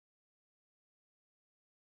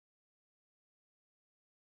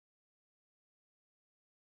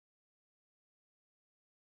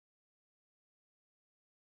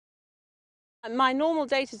My normal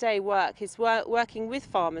day-to-day work is working with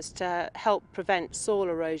farmers to help prevent soil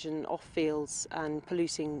erosion off fields and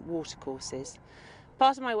polluting watercourses.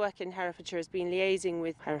 Part of my work in Herefordshire has been liaising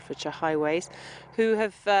with Herefordshire Highways, who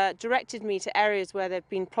have directed me to areas where there have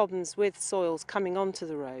been problems with soils coming onto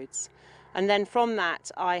the roads. And then from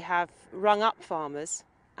that I have rung up farmers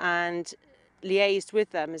and liaised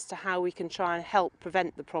with them as to how we can try and help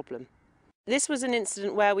prevent the problem. This was an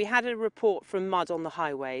incident where we had a report from mud on the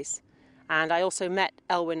highways, and I also met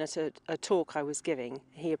Elwyn at a talk I was giving.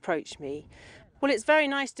 He approached me. Well, it's very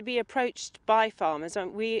nice to be approached by farmers,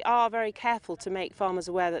 and we are very careful to make farmers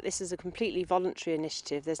aware that this is a completely voluntary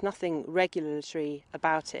initiative. There's nothing regulatory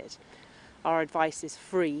about it. Our advice is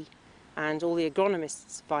free, and all the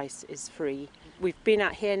agronomists' advice is free. We've been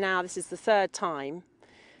out here now, this is the third time.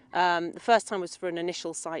 The first time was for an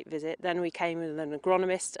initial site visit, then we came with an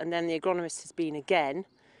agronomist, and then the agronomist has been again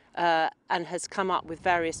and has come up with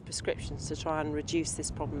various prescriptions to try and reduce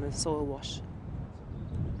this problem of soil wash.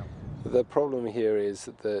 The problem here is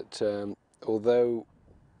that although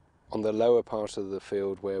on the lower part of the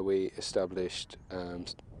field where we established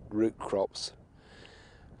root crops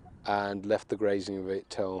and left the grazing of it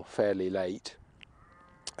till fairly late,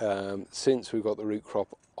 since we've got the root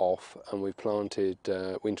crop off and we've planted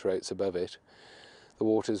winter oats above it, the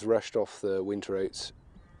water's rushed off the winter oats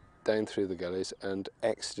down through the gullies and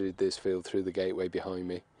exited this field through the gateway behind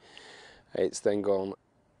me. It's then gone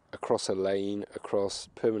across a lane, across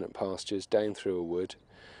permanent pastures, down through a wood,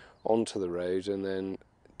 onto the road, and then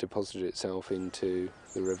deposited itself into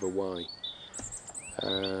the River Wye.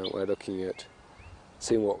 We're looking at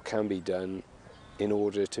seeing what can be done in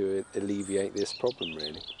order to alleviate this problem,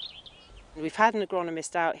 really. We've had an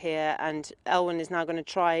agronomist out here, and Elwyn is now going to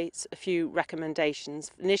try a few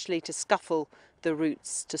recommendations, initially to scuffle the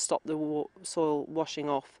roots to stop the soil washing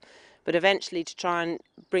off, but eventually to try and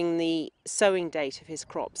bring the sowing date of his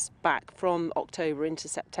crops back from October into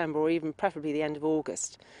September, or even preferably the end of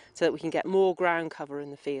August, so that we can get more ground cover in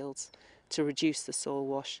the fields to reduce the soil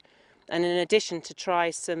wash. And in addition, to try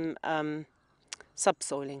some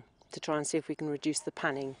subsoiling to try and see if we can reduce the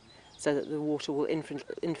panning so that the water will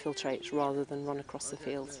infiltrate rather than run across the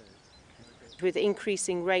fields. With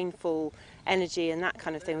increasing rainfall, energy and that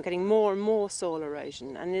kind of thing, we're getting more and more soil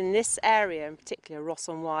erosion. And in this area in particular,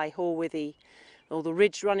 Ross-on-Wye, Horwithy, or the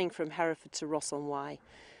ridge running from Hereford to Ross-on-Wye,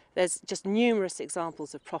 there's just numerous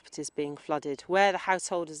examples of properties being flooded where the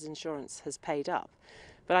householder's insurance has paid up.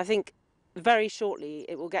 But I think very shortly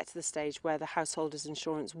it will get to the stage where the householder's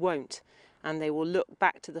insurance won't, and they will look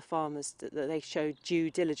back to the farmers that they showed due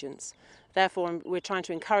diligence. Therefore, we're trying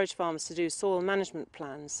to encourage farmers to do soil management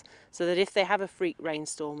plans so that if they have a freak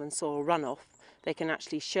rainstorm and soil runoff, they can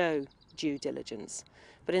actually show due diligence.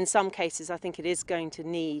 But in some cases, I think it is going to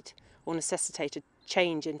need or necessitate a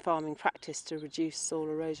change in farming practice to reduce soil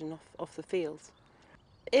erosion off the fields.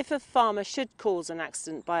 If a farmer should cause an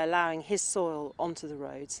accident by allowing his soil onto the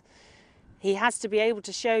roads, he has to be able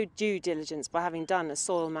to show due diligence by having done a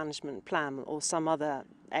soil management plan or some other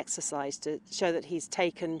exercise to show that he's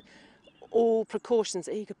taken all precautions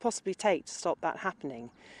that he could possibly take to stop that happening.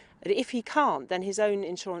 If he can't, then his own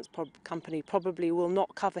insurance company probably will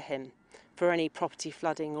not cover him for any property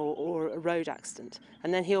flooding or a road accident,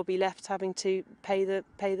 and then he'll be left having to pay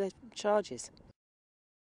the charges.